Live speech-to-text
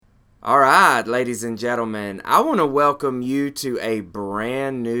All right, ladies and gentlemen, I want to welcome you to a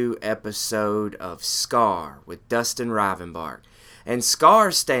brand new episode of SCAR with Dustin Rivenbark. And SCAR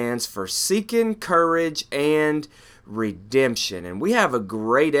stands for Seeking Courage and Redemption. And we have a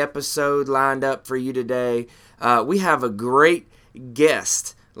great episode lined up for you today. We have a great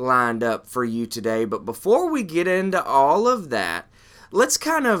guest lined up for you today. But before we get into all of that, let's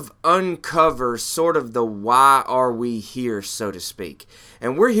kind of uncover sort of the why are we here, so to speak.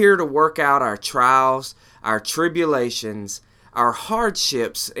 And we're here to work out our trials, our tribulations, our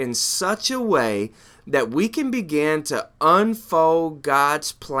hardships in such a way that we can begin to unfold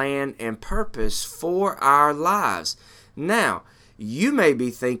God's plan and purpose for our lives. Now, you may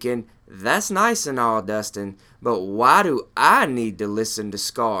be thinking, that's nice and all, Dustin, but why do I need to listen to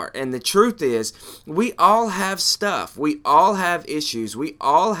SCAR? And the truth is, we all have stuff. We all have issues. We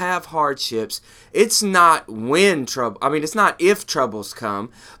all have hardships. It's not it's not if troubles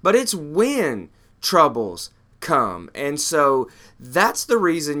come, but it's when troubles come. And so that's the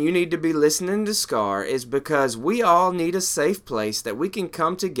reason you need to be listening to SCAR, is because we all need a safe place that we can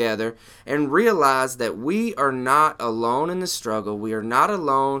come together and realize that we are not alone in the struggle. We are not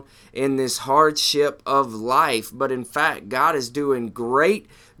alone in this hardship of life, but in fact, God is doing great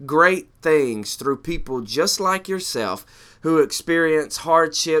things through people just like yourself who experience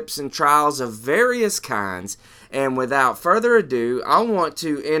hardships and trials of various kinds. And without further ado, I want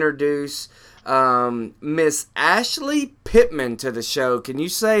to introduce Miss Ashley Pittman to the show. Can you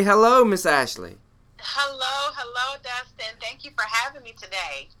say hello, Miss Ashley? Hello, Dustin. Thank you for having me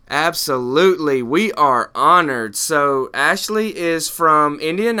today. Absolutely. We are honored. So, Ashley is from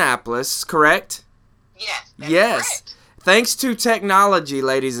Indianapolis, correct? Yes. Yes. Correct. Thanks to technology,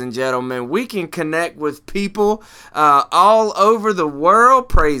 ladies and gentlemen, we can connect with people all over the world.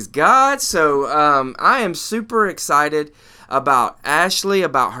 Praise God. So, I am super excited about Ashley,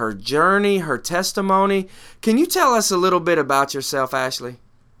 about her journey, her testimony. Can you tell us a little bit about yourself, Ashley?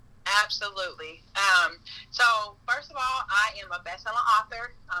 Absolutely. So, first of all, I am a best-selling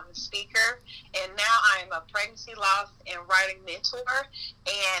author, I'm a speaker, and now I am a pregnancy loss and writing mentor,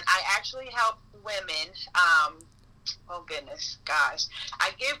 and I actually help women, oh goodness, gosh.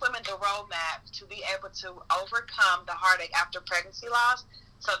 I give women the roadmap to be able to overcome the heartache after pregnancy loss,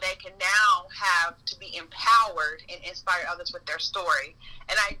 so they can now have to be empowered and inspire others with their story.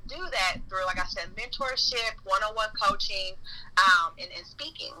 And I do that through, like I said, mentorship, one-on-one coaching, and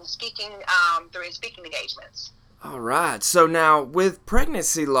speaking through speaking engagements. All right. So now with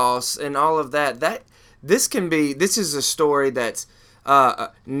pregnancy loss and all of that, this is a story that's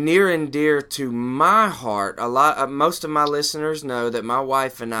near and dear to my heart. Most of my listeners know that my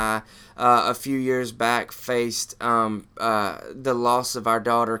wife and I, a few years back, faced the loss of our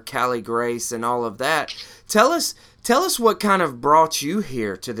daughter, Callie Grace, and all of that. Tell us what kind of brought you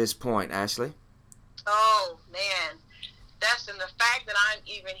here to this point, Ashley. Oh man, Dustin, the fact that I'm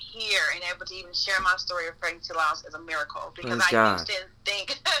even here and able to even share my story of pregnancy loss is a miracle, because I used to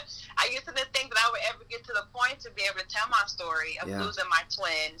think that I would ever get to the point to be able to tell my story of losing my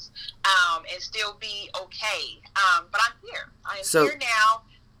twins, and still be okay. But I'm here. I am here now.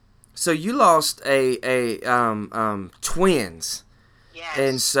 So you lost a twins. Yes.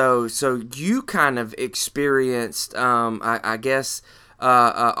 And so you kind of experienced, I guess,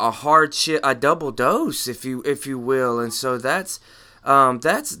 a hardship, a double dose, if you will, and so that's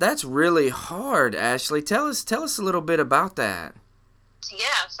really hard. Ashley, tell us a little bit about that.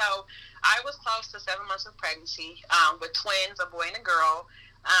 Yeah, so I was close to 7 months of pregnancy with twins, a boy and a girl.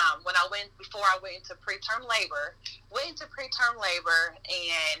 Before I went into preterm labor,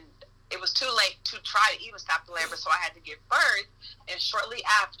 and it was too late to try to even stop the labor, so I had to give birth. And shortly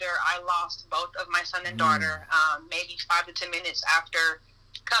after, I lost both of my son and daughter, maybe 5 to 10 minutes after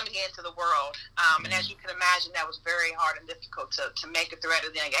coming into the world. And as you can imagine, that was very hard and difficult to make it through at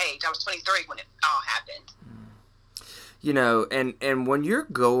a young age. I was 23 when it all happened. You know, and when you're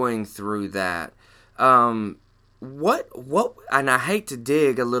going through that, what and I hate to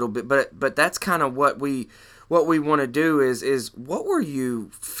dig a little bit, but that's kind of what we want to do is what were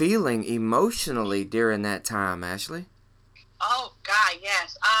you feeling emotionally during that time, Ashley? Oh God,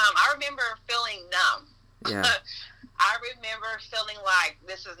 yes. I remember feeling numb. Yeah. I remember feeling like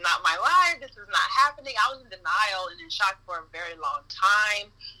this is not my life, this is not happening. I was in denial and in shock for a very long time.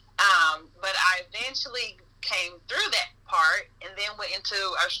 But I eventually came through that part and then went into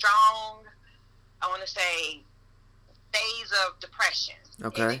a strong, I want to say, phase of depression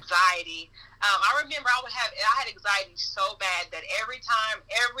and anxiety. I remember I had anxiety so bad that every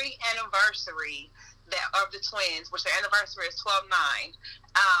anniversary of the twins, which their anniversary is 12/9,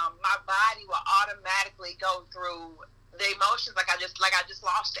 my body will automatically go through the emotions like I just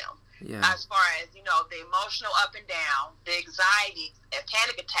lost them. Yeah. As far as, the emotional up and down, the anxiety,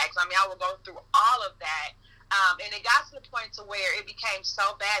 panic attacks. I mean, I would go through all of that. And it got to the point to where it became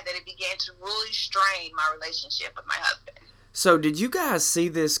so bad that it began to really strain my relationship with my husband. So did you guys see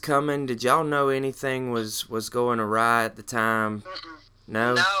this coming? Did y'all know anything was going awry at the time? Mm-mm.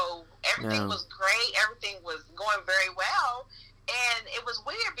 No? No. Everything was great. Everything was going very well. And it was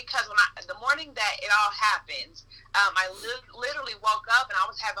weird because the morning that it all happened, I literally woke up and I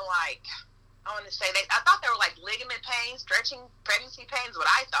was having I thought they were like ligament pains, stretching pregnancy pains, what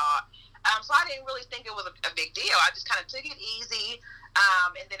I thought. So I didn't really think it was a big deal. I just kind of took it easy.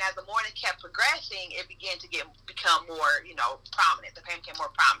 And then as the morning kept progressing, it began to become more, prominent. The pain became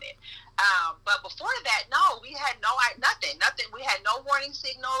more prominent. But before that, no, we had nothing. We had no warning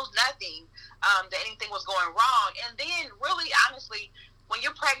signals, nothing that anything was going wrong. And then really, honestly, when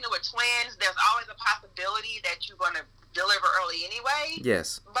you're pregnant with twins, there's always a possibility that you're going to deliver early anyway.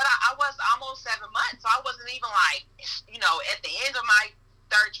 Yes. But I was almost 7 months, so I wasn't even at the end of my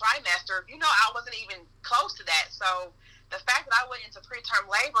third trimester, I wasn't even close to that. So the fact that I went into preterm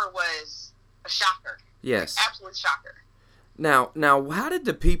labor was a shocker. Yes. Absolute shocker. Now, how did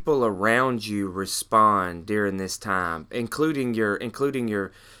the people around you respond during this time, including your,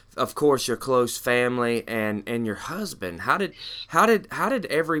 of course, your close family and your husband? How did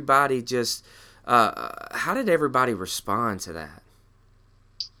everybody how did everybody respond to that?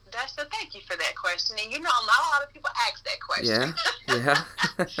 Thank you for that question. And not a lot of people ask that question. Yeah.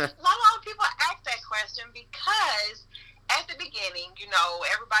 Not a lot of people ask that question because at the beginning,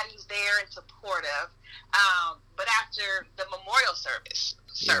 everybody was there and supportive. But after the memorial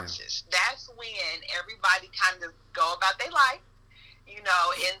services, that's when everybody kind of go about their life, and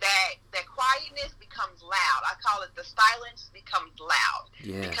that quietness becomes loud. I call it the silence becomes loud.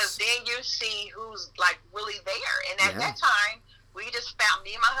 Yes. Because then you see who's really there. And at that time, we just found,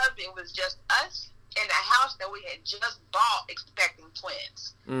 me and my husband, it was just us in a house that we had just bought expecting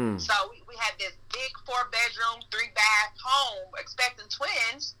twins. So we had this big 4-bedroom, 3-bath home expecting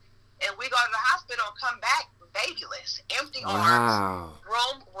twins, and we go to the hospital and come back babyless, empty arms,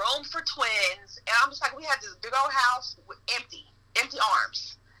 room for twins, and I'm just like, we had this big old house with empty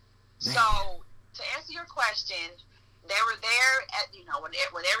arms. Man. So to answer your question, they were there at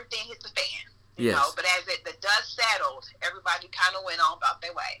when everything hit the fan. But as the dust settled, everybody kind of went on about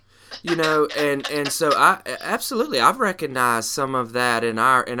their way. And so I've recognized some of that in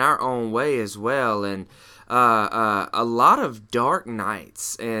our own way as well, and a lot of dark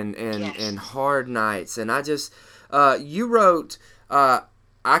nights and hard nights, and I just you wrote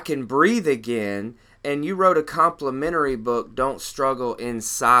I Can Breathe Again. And you wrote a complimentary book, Don't Struggle in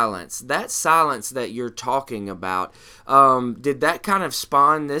Silence. That silence that you're talking about, did that kind of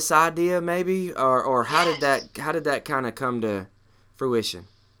spawn this idea, maybe, or how did that kind of come to fruition?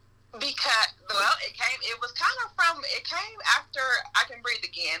 Because it came after I Can Breathe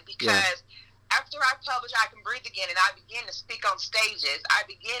Again, because after I published I Can Breathe Again and I began to speak on stages, I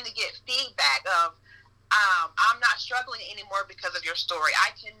began to get feedback of I'm not struggling anymore because of your story. I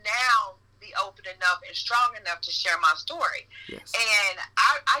can now be open enough and strong enough to share my story. Yes. And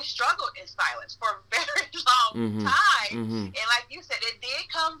I struggled in silence for a very long time. And like you said, it did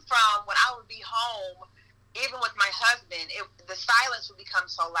come from when I would be home, even with my husband, the silence would become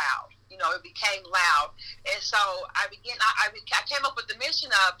so loud. It became loud. And so I came up with the mission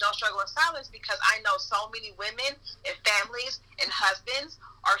of Don't Struggle in Silence because I know so many women and families and husbands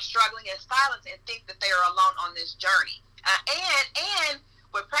are struggling in silence and think that they are alone on this journey. And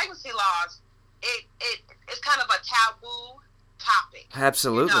with pregnancy loss, it's kind of a taboo topic.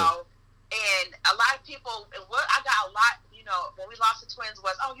 Absolutely. And a lot of people, I got a lot, when we lost the twins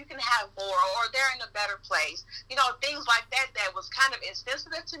was, you can have more, or they're in a better place. Things like that was kind of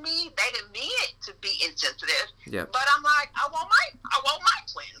insensitive to me. They didn't mean it to be insensitive. Yep. But I'm like, I want my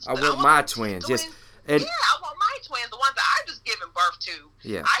twins. I want my twins. Yes. I want my twins, the ones that I've just given birth to.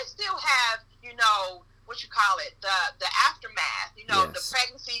 Yeah. I still have, the aftermath, the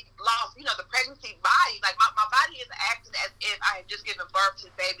pregnancy loss, the pregnancy body. Like my body is acting as if I had just given birth to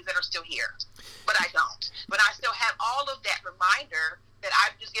babies that are still here. But I don't. But I still have all of that reminder that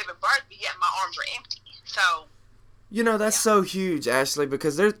I've just given birth, but yet my arms are empty. So that's so huge, Ashley,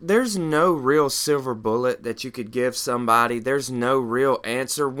 because there's no real silver bullet that you could give somebody. There's no real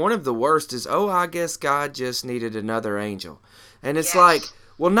answer. One of the worst is, I guess God just needed another angel. And it's like,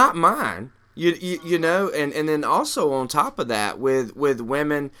 well, not mine. And then also on top of that, with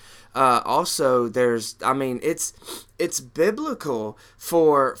women, also there's, it's biblical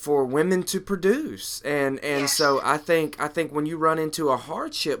for women to produce, and so I think when you run into a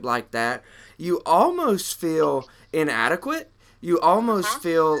hardship like that, you almost feel inadequate. you almost Mm-hmm.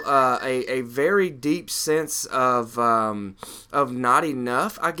 feel a very deep sense of not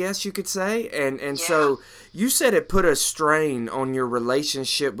enough, I guess you could say, and Yeah. so you said it put a strain on your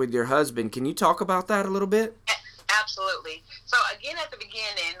relationship with your husband. Can you talk about that a little bit? Absolutely. So again, at the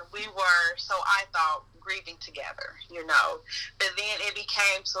beginning, we were, so I thought, grieving together, you know. But then it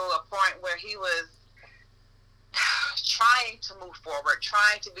became to a point where he was trying to move forward,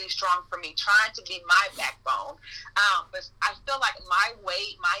 trying to be strong for me, trying to be my backbone. But I feel like my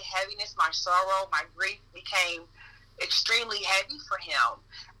weight, my heaviness, my sorrow, my grief became extremely heavy for him.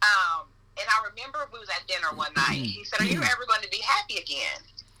 And I remember we was at dinner one night. He said, "Are you ever going to be happy again?"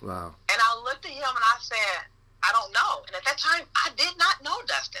 Wow. And I looked at him and I said, "I don't know." And at that time, I did not know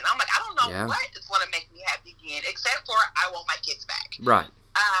Dustin. I'm like, I don't know Yeah. what is going to make me happy again, except for I want my kids back. Right.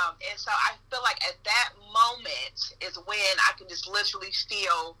 And so I feel like at that moment is when I can just literally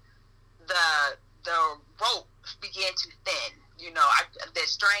feel the rope begin to thin. You know, that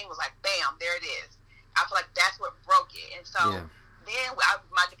strain was like, bam, there it is. I feel like that's what broke it. And so then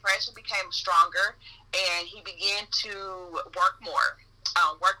my depression became stronger, and he began to work more,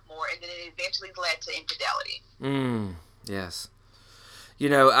 and then it eventually led to infidelity. Yes. You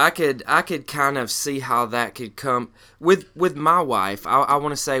know, I could kind of see how that could come with my wife. I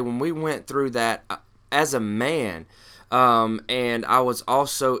want to say when we went through that as a man, and I was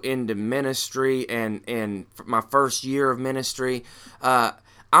also into ministry and my first year of ministry.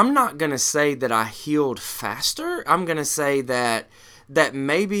 I'm not gonna say that I healed faster. I'm gonna say that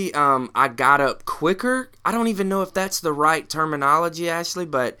maybe I got up quicker. I don't even know if that's the right terminology, Ashley,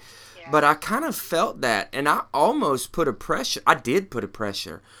 but I kind of felt that, and I almost put a pressure. I did put a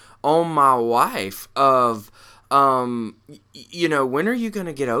pressure on my wife of, you know, when are you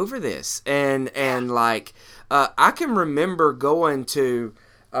gonna get over this? And like, I can remember going to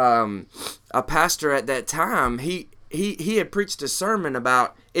a pastor at that time. He had preached a sermon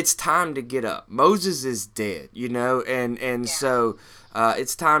about it's time to get up. Moses is dead, you know, and so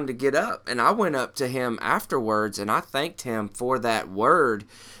it's time to get up. And I went up to him afterwards, and I thanked him for that word.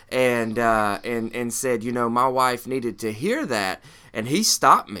 And said, you know, my wife needed to hear that, and he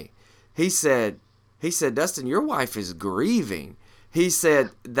stopped me. He said, Dustin, your wife is grieving. He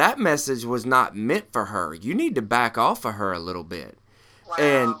said that message was not meant for her. You need to back off of her a little bit.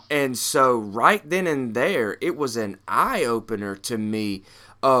 Wow. And so right then and there, it was an eye opener to me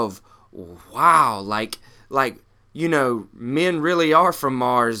of wow, like you know, men really are from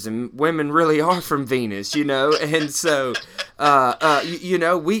Mars and women really are from Venus, you know, and so, you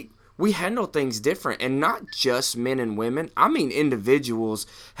know, we handle things different, and not just men and women. I mean, individuals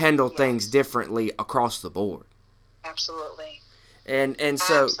handle things differently across the board. Absolutely. And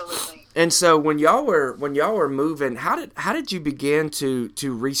so, Absolutely. and so when y'all were moving, how did you begin to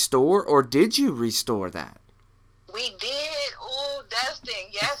restore, or did you restore that? We did. Oh, Dustin.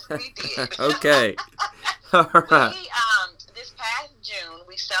 Yes, we did. Okay. All right. We this past June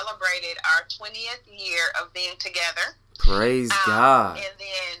we celebrated our 20th year of being together. Praise God. And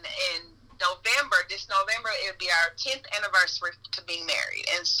then in this November, it would be our 10th anniversary to being married.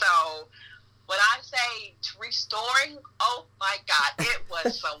 And so when I say restoring, oh my God, it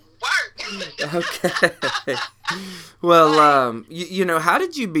was some work. Okay. Well, you know, how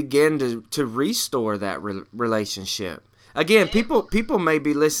did you begin to restore that relationship? Again, people may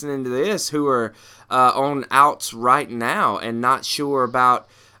be listening to this who are on outs right now and not sure about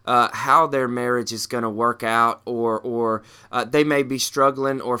how their marriage is going to work out, or they may be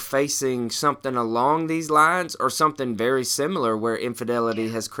struggling or facing something along these lines, or something very similar where infidelity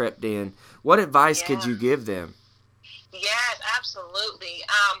has crept in. What advice could you give them? Yes, absolutely.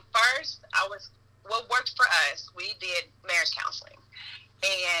 First, what worked for us, we did marriage counseling.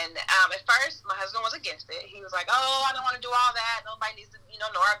 And at first, my husband was against it. He was like, "Oh, I don't want to do all that. Nobody needs to,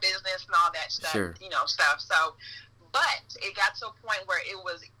 know our business and all that stuff, Sure. stuff." So, but it got to a point where it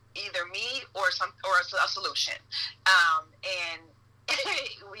was either me or a solution. And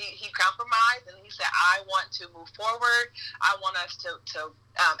he compromised, and he said, "I want to move forward. I want us to."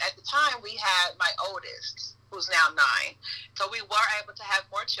 At the time, we had my oldest, who's now 9, so we were able to have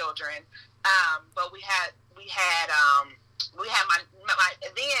more children. But we had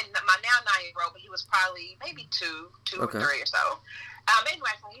my now 9-year-old, but he was probably maybe two Okay. or 3 or so. Anyway,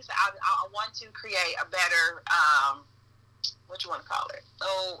 so he said, I want to create a better, what you want to call it?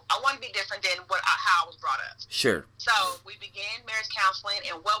 So I want to be different than how I was brought up. Sure. So we began marriage counseling,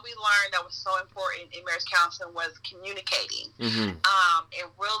 and what we learned that was so important in marriage counseling was communicating, Mm-hmm. and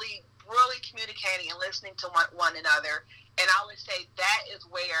really, really communicating and listening to one another. And I would say that is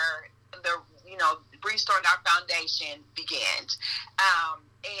where the restoring our foundation begins.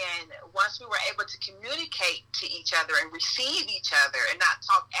 And once we were able to communicate to each other and receive each other and not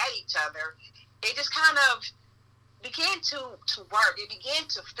talk at each other, it just kind of began to work. It began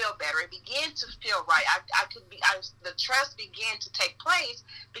to feel better. It began to feel right. The trust began to take place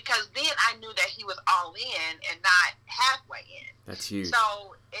because then I knew that he was all in and not halfway in. That's huge.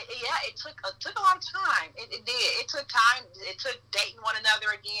 So it took a lot of time. It did. It took time. It took dating one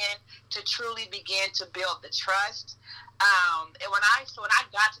another again to truly begin to build the trust. And when I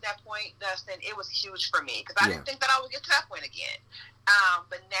got to that point, Dustin, it was huge for me because I didn't think that I would get to that point again.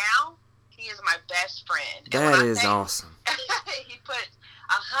 But now, he is my best friend. That is awesome. He put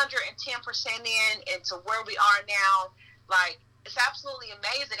 110% into where we are now. Like, it's absolutely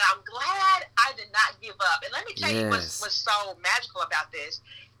amazing. I'm glad I did not give up. And let me tell you what's so magical about this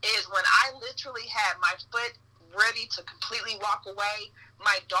is when I literally had my foot ready to completely walk away,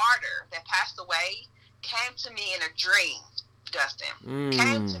 my daughter that passed away came to me in a dream, Dustin.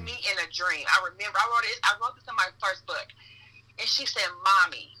 Came to me in a dream. I remember, I wrote this in my first book. And she said,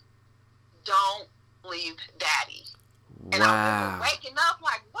 "Mommy, don't leave Daddy." And I remember waking up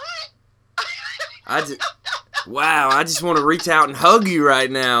like, what? I just want to reach out and hug you right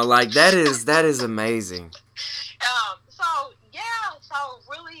now. Like, that is amazing. So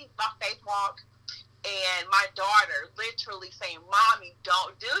really my faith walk and my daughter literally saying, "Mommy,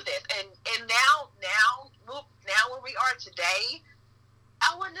 don't do this." And now where we are today,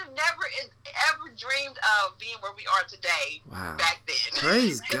 I wouldn't have ever dreamed of being where we are today back then.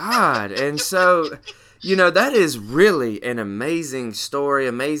 Praise God. And so, that is really an amazing story,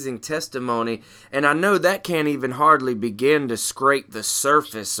 amazing testimony. And I know that can't even hardly begin to scrape the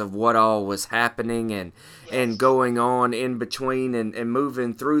surface of what all was happening and going on in between and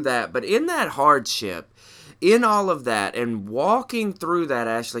moving through that. But in that hardship, in all of that, and walking through that,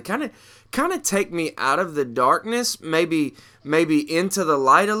 Ashley, kind of take me out of the darkness, maybe into the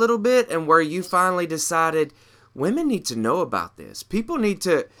light a little bit, and where you finally decided women need to know about this. People need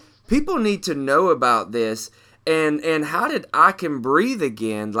to know about this. And how did I Can Breathe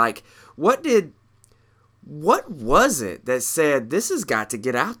again? Like, what was it that said this has got to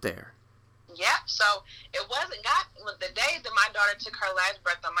get out there? Yeah, so it wasn't God. The day that my daughter took her last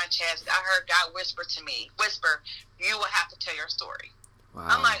breath on my chest, I heard God whisper to me, "You will have to tell your story." Wow.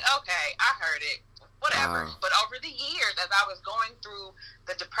 I'm like, okay, I heard it, whatever. Wow. But over the years, as I was going through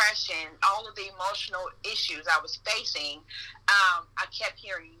the depression, all of the emotional issues I was facing, I kept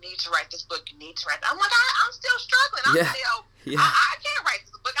hearing, "You need to write this book. You need to write." I'm like, I'm still struggling. I can't write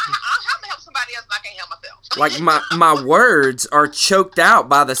this book. I'm having to help somebody else, and I can't help myself. Like my words are choked out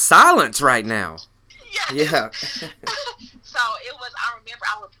by the silence right now. Yeah. So it was, I remember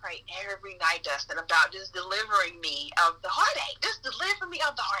I would pray every night, Dustin, about just delivering me of the heartache. Just deliver me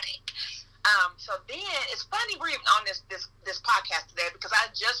of the heartache. So then, it's funny we're even on this podcast today because I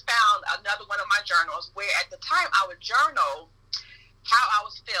just found another one of my journals where at the time I would journal how I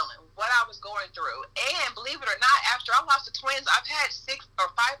was feeling, what I was going through. And believe it or not, after I lost the twins, I've had 6 or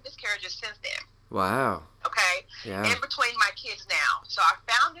 5 miscarriages since then. Wow. Okay? Yeah. In between my kids now. So I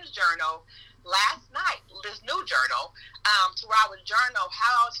found this journal last night, this new journal, to where I would journal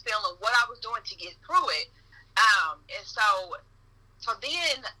how I was feeling, what I was doing to get through it. And so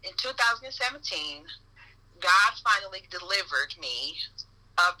then in 2017, God finally delivered me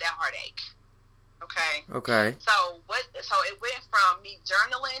of that heartache. Okay. So it went from me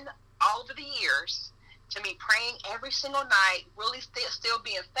journaling all over the years to me praying every single night, really still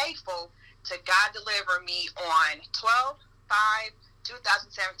being faithful to God deliver me on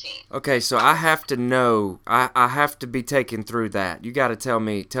 12/5/2017. Okay, so I have to know. I have to be taken through that. You got to tell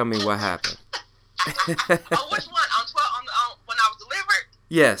me what happened. Oh, which one? On when I was delivered?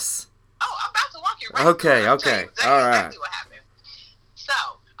 Yes. Oh, I'm about to walk you right Okay. through. Okay. Exactly, all right. Exactly what happened.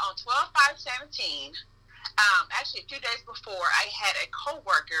 So on 12/5/17, actually a few days before, I had a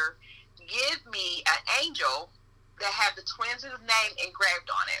coworker give me an angel that had the twins' name engraved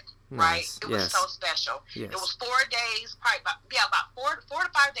on it. Right? Nice. It was so special. Yes. It was 4 days, probably about 4 to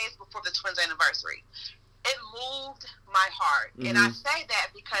 5 days before the twins' anniversary. It moved my heart. Mm-hmm. And I say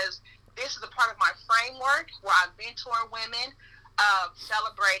that because this is a part of my framework where I mentor women of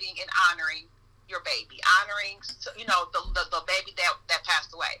celebrating and honoring your baby, honoring, the baby that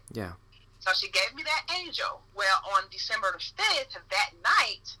passed away. Yeah. So she gave me that angel. Well, on December the 5th, that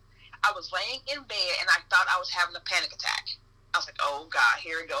night, I was laying in bed and I thought I was having a panic attack. I was like, oh God,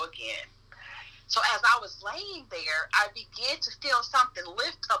 here we go again. So as I was laying there, I began to feel something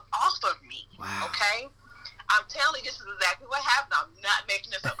lift up off of me. Wow. Okay? I'm telling you, this is exactly what happened. I'm not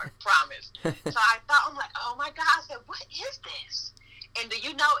making this up, I promise. So I'm like, oh my God. I said, what is this? And do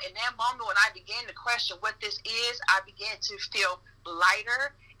you know, in that moment when I began to question what this is, I began to feel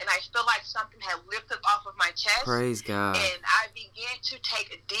lighter, and I feel like something had lifted off of my chest. Praise God. And I began to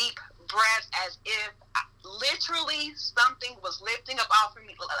take deep breaths as if literally something was lifting up off of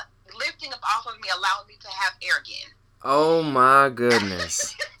me, allowing me to have air again. Oh my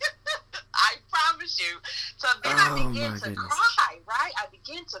goodness. I promise you. So then I began to cry, right? I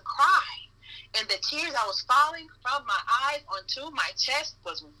began to cry. And the tears that was falling from my eyes onto my chest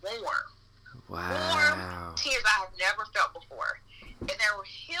was warm. Wow. Warm tears I have never felt before. And they were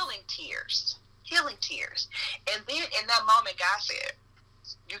healing tears. And then in that moment, God said,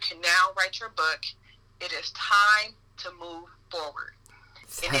 you can now write your book. It is time to move forward.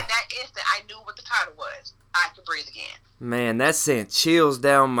 And in that instant, I knew what the title was. I Could Breathe Again. Man, that sent chills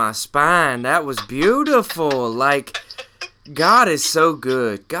down my spine. That was beautiful. Like, God is so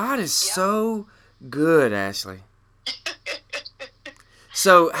good. God is so good, Ashley.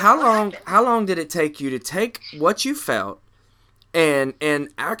 So how long did it take you to take what you felt and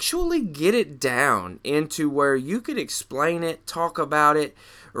actually get it down into where you could explain it, talk about it,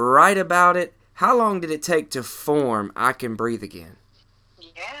 write about it? How long did it take to form I Can Breathe Again?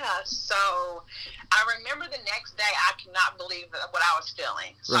 Yeah, so I remember the next day I could not believe what I was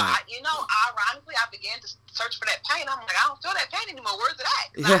feeling. So, right. Ironically, I began to search for that pain. I'm like, I don't feel that pain anymore. Where's it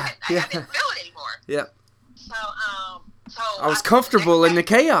at? I didn't feel it anymore. Yep. So I was comfortable in the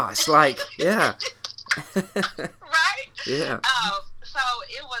chaos. Like, yeah. Right? Yeah. So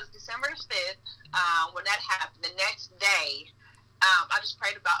it was December 5th when that happened. The next day, I just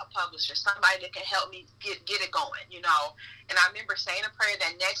prayed about a publisher, somebody that can help me get it going, And I remember saying a prayer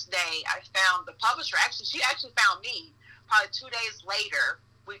that next day. I found the publisher. She actually found me probably 2 days later.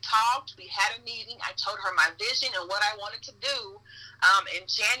 We talked. We had a meeting. I told her my vision and what I wanted to do. In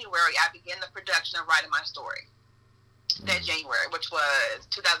January, I began the production of writing my story. That January, which was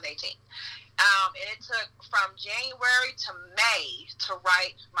 2018. And it took from January to May to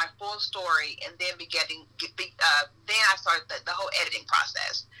write my full story, and then then I started the whole editing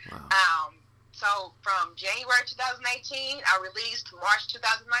process. Wow. So from January 2018, I released March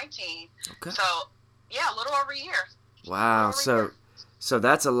 2019. Okay. So yeah, a little over a year. Wow. So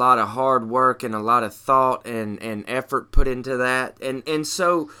that's a lot of hard work and a lot of thought and effort put into that. And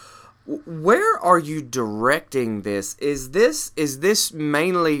so where are you directing this? Is this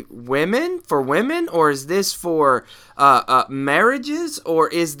mainly for women, or is this for marriages, or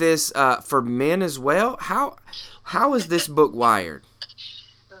is this for men as well? How is this book wired?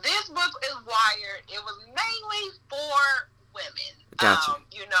 This book is wired. It was mainly for women. Gotcha.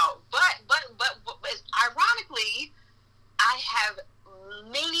 But ironically, I have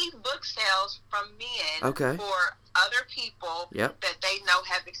many book sales from men for other people that they know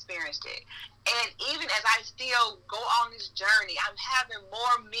have experienced it. And even as I still go on this journey, I'm having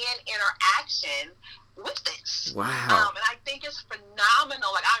more men interaction with this. Wow. And I think it's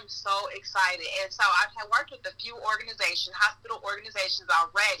phenomenal. Like, I'm so excited. And so I've worked with a few hospital organizations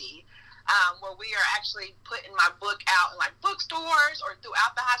already, where we are actually putting my book out in like bookstores or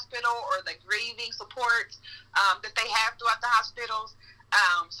throughout the hospital, or the grieving supports that they have throughout the hospitals.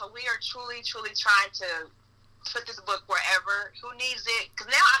 So we are truly trying to put this book wherever who needs it.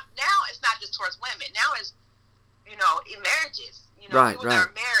 Because now it's not just towards women. Now it's, in marriages. Right. People that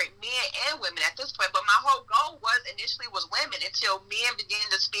are married, men and women at this point. But my whole goal initially was women, until men began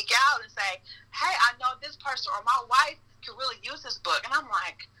to speak out and say, hey, I know this person or my wife could really use this book. And I'm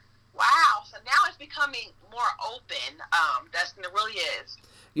like, wow. So now it's becoming more open. Dustin, it really is.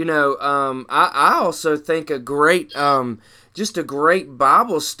 I also think a great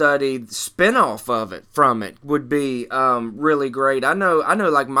Bible study spinoff from it would be really great. I know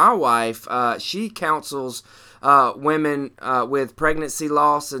like my wife, she counsels women with pregnancy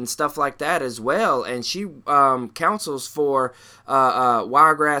loss and stuff like that as well, and she counsels for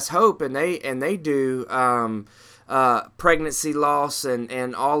Wiregrass Hope, and they do pregnancy loss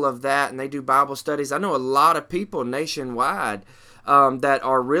and all of that, and they do Bible studies. I know a lot of people nationwide that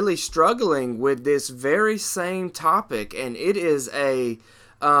are really struggling with this very same topic, and it is a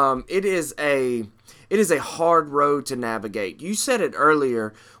hard road to navigate. You said it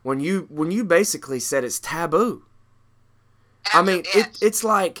earlier when you basically said it's taboo. I mean, it's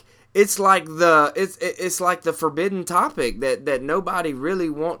like the forbidden topic that nobody really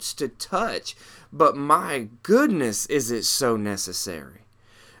wants to touch. But my goodness, is it so necessary?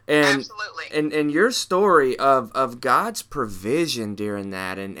 And, absolutely. And your story of God's provision during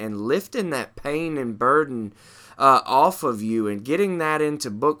that and lifting that pain and burden off of you and getting that into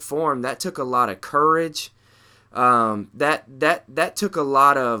book form, that took a lot of courage. That took a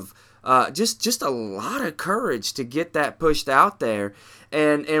lot of just a lot of courage to get that pushed out there.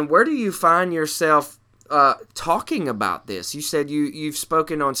 And where do you find yourself talking about this? You said you've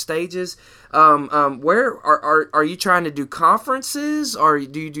spoken on stages. Where are you trying to do conferences, or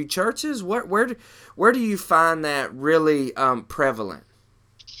do you do churches? Where do you find that really prevalent?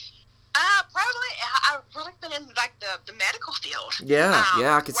 Prevalent. I've really been in like the medical field. Yeah,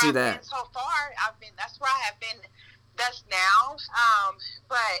 I could see that. So far, that's where I have been thus now.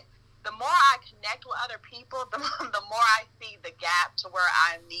 But the more I connect with other people, the more I see the gap to where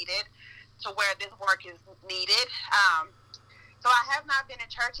I'm needed, to where this work is needed. So I have not been in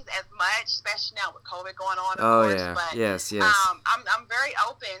churches as much, especially now with COVID going on, of course. Yeah. But, yes. I'm very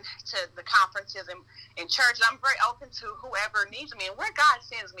open to the conferences and churches. I'm very open to whoever needs me and where God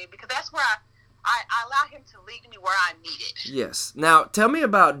sends me, because that's where I allow Him to lead me where I'm needed. Yes. Now, tell me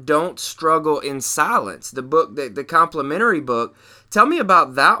about Don't Struggle in Silence, the book, the complimentary book. Tell me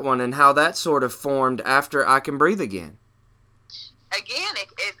about that one and how that sort of formed after I Can Breathe Again. Again,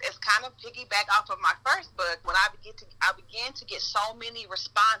 it's kind of piggyback off of my first book. When I began to get so many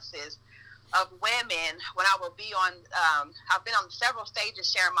responses of women when I would be on, I've been on several stages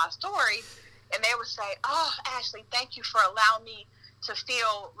sharing my story, and they would say, "Oh, Ashley, thank you for allowing me to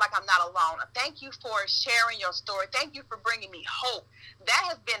feel like I'm not alone. Thank you for sharing your story. Thank you for bringing me hope." That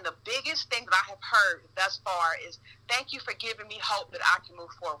has been the biggest thing that I have heard thus far, is thank you for giving me hope that I can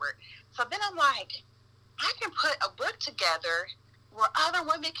move forward. So then I'm like, I can put a book together where other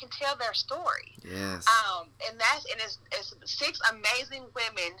women can tell their story. Yes. And it's 6 amazing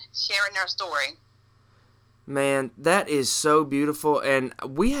women sharing their story. Man, that is so beautiful, and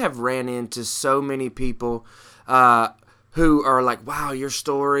we have ran into so many people who are like, wow, your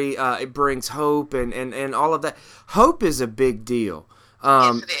story, it brings hope and all of that. Hope is a big deal.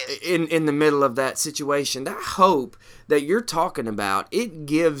 Yes, it is. In the middle of that situation. That hope that you're talking about, it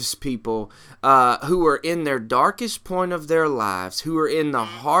gives people who are in their darkest point of their lives, who are in the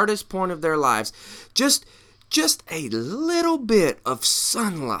hardest point of their lives, just a little bit of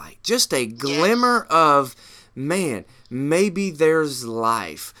sunlight, just a glimmer of, man, maybe there's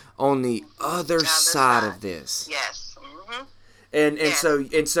life on the other side of this. Yes.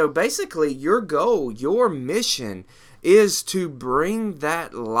 And so basically your goal, your mission is to bring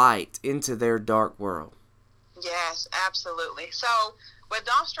that light into their dark world. Yes, absolutely. So with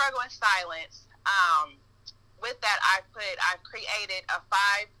Don't Struggle in Silence, with that I've created a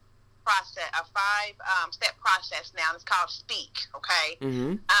 5-step process now. It's called Speak. Okay.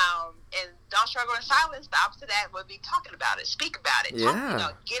 Mm-hmm. And Don't Struggle in Silence, the opposite of that would be talking about it, speak about it,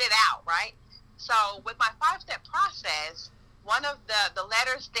 get it out, right? So with my 5-step process, one of the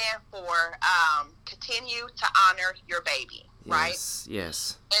letters stand for continue to honor your baby, right?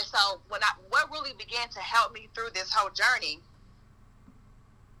 Yes. And so what really began to help me through this whole journey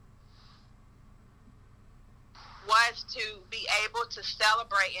was to be able to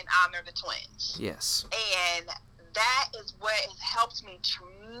celebrate and honor the twins. Yes. And that is what has helped me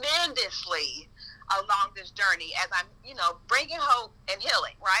tremendously along this journey as I'm, bringing hope and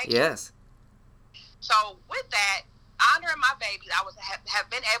healing, right? Yes. So with that, honoring my babies, I have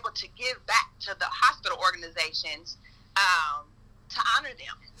been able to give back to the hospital organizations to honor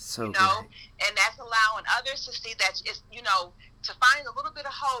them. So great. And that's allowing others to see that it's, to find a little bit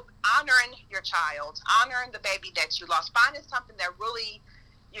of hope, honoring your child, honoring the baby that you lost, finding something that really,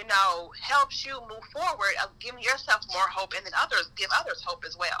 helps you move forward, of giving yourself more hope, and then give others hope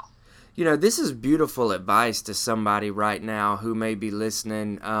as well. This is beautiful advice to somebody right now who may be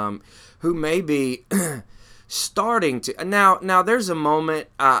listening, who may be starting to now there's a moment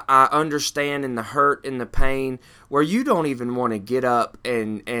I understand in the hurt and the pain where you don't even want to get up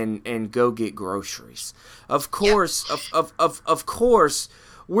and go get groceries. Of course, of course,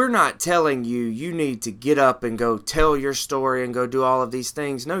 we're not telling you need to get up and go tell your story and go do all of these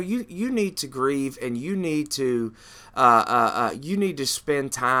things. No, you need to grieve, and you need to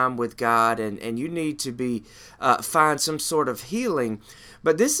spend time with God, and you need to be find some sort of healing.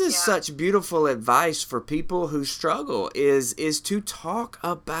 But this is such beautiful advice for people who struggle is to talk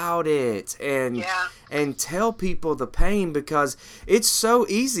about it and tell people the pain, because it's so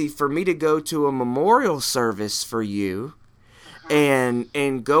easy for me to go to a memorial service for you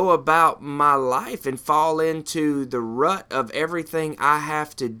and go about my life and fall into the rut of everything I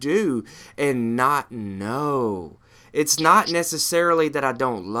have to do and not know. It's not necessarily that I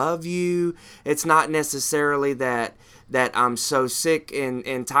don't love you. It's not necessarily that I'm so sick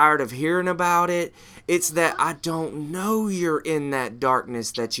and tired of hearing about it. It's that I don't know you're in that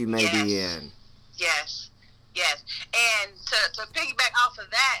darkness that you may be in. Yes. And to piggyback off of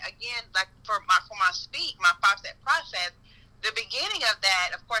that, again, like for my speak, my 5-step process, the beginning of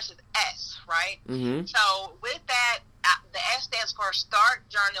that, of course, is S, right? Mm-hmm. So with that, the S stands for start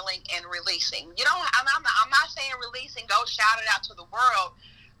journaling and releasing. I'm not saying releasing, go shout it out to the world,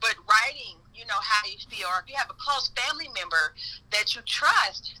 but writing, how you feel, or if you have a close family member that you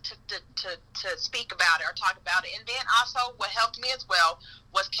trust to speak about it or talk about it. And then also what helped me as well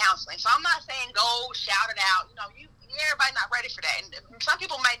was counseling. So I'm not saying go shout it out. Everybody not ready for that. And some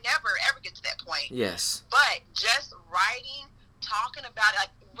people may never ever get to that point. Yes. But just writing, talking about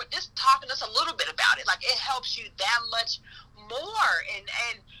it, just talking just a little bit about it, like it helps you that much more. And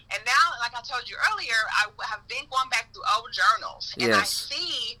now, like I told you earlier, I have been going back through old journals, and I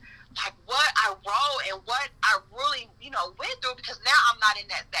see like what I wrote and what I really went through, because now I'm not in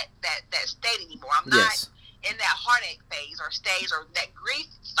that state anymore. I'm not in that heartache phase or stage or that grief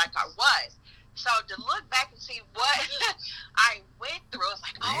like I was. So to look back and see what I went through, it's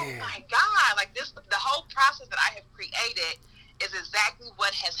like, oh my God, like the whole process that I have created is exactly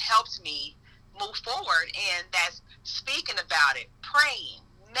what has helped me move forward. And that's speaking about it, praying,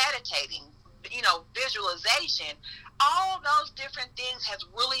 meditating, visualization, all those different things has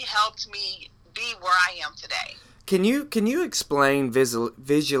really helped me be where I am today. Can you explain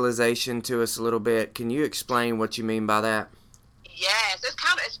visualization to us a little bit? Can you explain what you mean by that? Yes, it's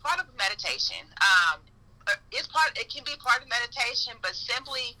part of meditation. It can be part of meditation, but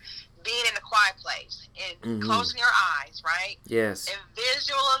simply being in a quiet place and closing your eyes, right? Yes. And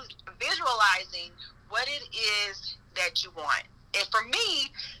visualizing what it is that you want. And for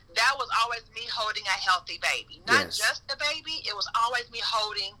me, that was always me holding a healthy baby. Not just a baby, it was always me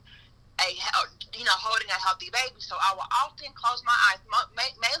holding a healthy baby. So I will often close my eyes,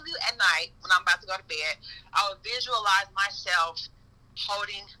 mainly at night when I'm about to go to bed. I would visualize myself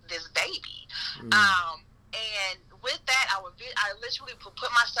holding this baby. And with that, I literally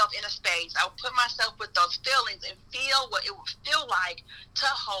put myself in a space. I would put myself with those feelings and feel what it would feel like to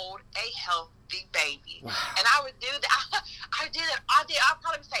hold a healthy baby. Wow. And I would do that. I did it. I'd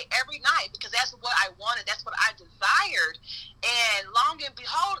probably say every night, because that's what I wanted. That's what I desired. And long and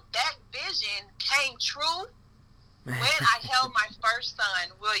behold, that vision came true when I held my first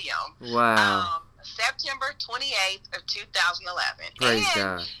son, William. Wow. September 28th of 2011. Praise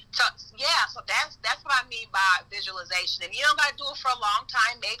God. So that's what I mean by visualization. And you don't got to do it for a long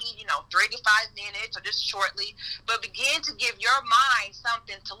time, maybe 3 to 5 minutes or just shortly, but begin to give your mind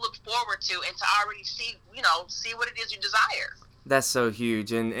something to look forward to and to already see what it is you desire. That's so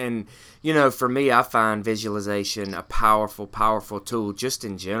huge. And for me, I find visualization a powerful tool just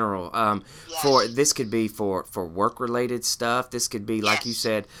in general. This could be for work-related stuff. This could be, like you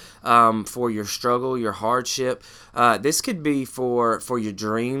said, for your struggle, your hardship. This could be for your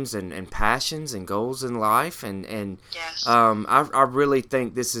dreams and passions and goals in life. And I really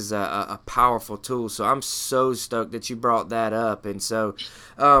think this is a powerful tool. So I'm so stoked that you brought that up. And so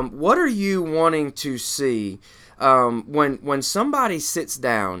what are you wanting to see when somebody sits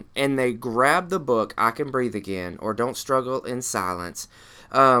down and they grab the book, I Can Breathe Again, or Don't Struggle in Silence,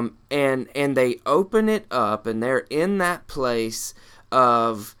 and they open it up and they're in that place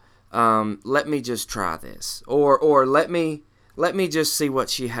of let me just try this, or let me just see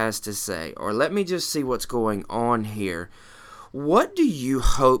what she has to say, or let me just see what's going on here. What do you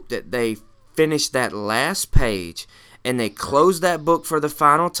hope that they finish that last page and they close that book for the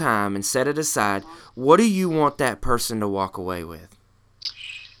final time and set it aside? What do you want that person to walk away with?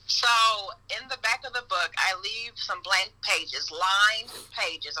 So in the back of the book, I leave some blank pages, lined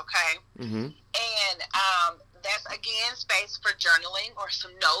pages, okay? Mm-hmm. And that's, again, space for journaling or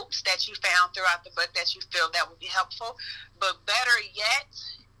some notes that you found throughout the book that you feel that would be helpful. But better yet,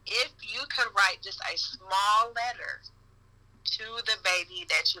 if you could write just a small letter to the baby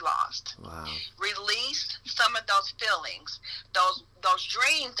that you lost. Wow. Release some of those feelings, those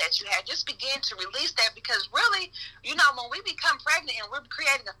dreams that you had. Just begin to release that, because really, when we become pregnant and we're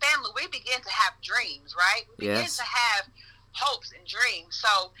creating a family, we begin to have dreams, right? We begin to have hopes and dreams.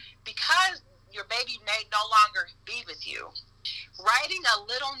 So because your baby may no longer be with you, writing a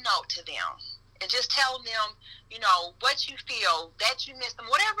little note to them and just telling them, what you feel, that you miss them,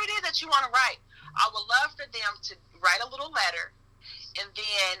 whatever it is that you want to write. I would love for them to write a little letter and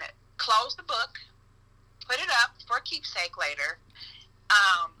then close the book, put it up for a keepsake later.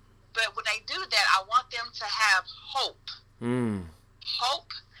 But when they do that, I want them to have hope.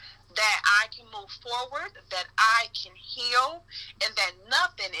 Hope that I can move forward, that I can heal, and that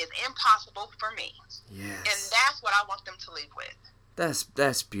nothing is impossible for me. Yes. And that's what I want them to leave with.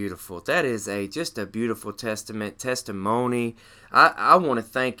 That's beautiful. That is just a beautiful testimony. I want to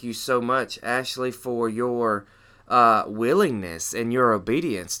thank you so much, Ashley, for your willingness and your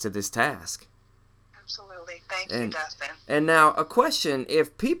obedience to this task. Absolutely. Thank you, Dustin. And now a question: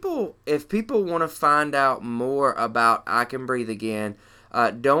 if people want to find out more about I Can Breathe Again,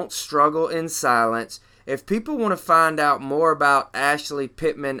 Don't Struggle in Silence. If people want to find out more about Ashley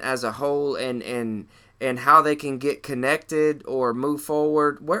Pittman as a whole and how they can get connected or move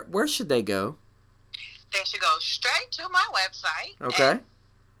forward, where should they go? They should go straight to my website. Okay.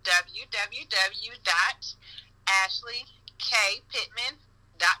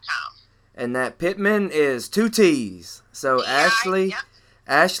 www.ashleykpittman.com. And that Pittman is 2 T's. So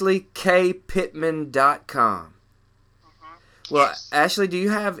AshleyKPittman.com. Well, yes. Ashley, do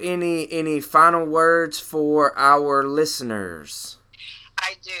you have any final words for our listeners?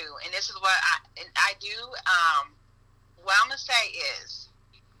 I do, and this is what I do. What I'm gonna say is,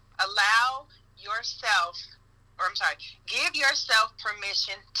 give yourself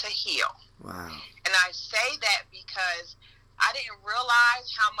permission to heal. Wow. And I say that because I didn't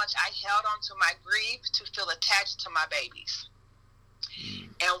realize how much I held on to my grief to feel attached to my babies.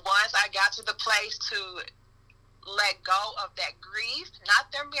 And once I got to the place to let go of that grief,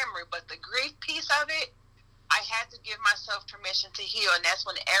 not their memory, but the grief piece of it, I had to give myself permission to heal, and that's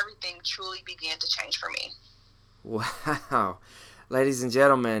when everything truly began to change for me. Wow. Ladies and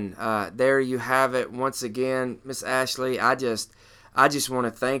gentlemen, there you have it once again. Miss Ashley, I just want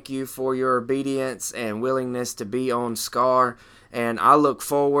to thank you for your obedience and willingness to be on SCAR, and I look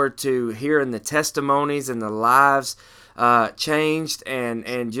forward to hearing the testimonies and the lives changed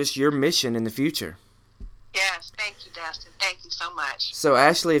and just your mission in the future. Yes, thank you, Dustin. Thank you so much. So,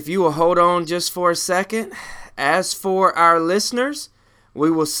 Ashley, if you will hold on just for a second. As for our listeners,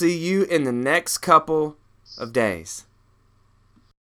 we will see you in the next couple of days.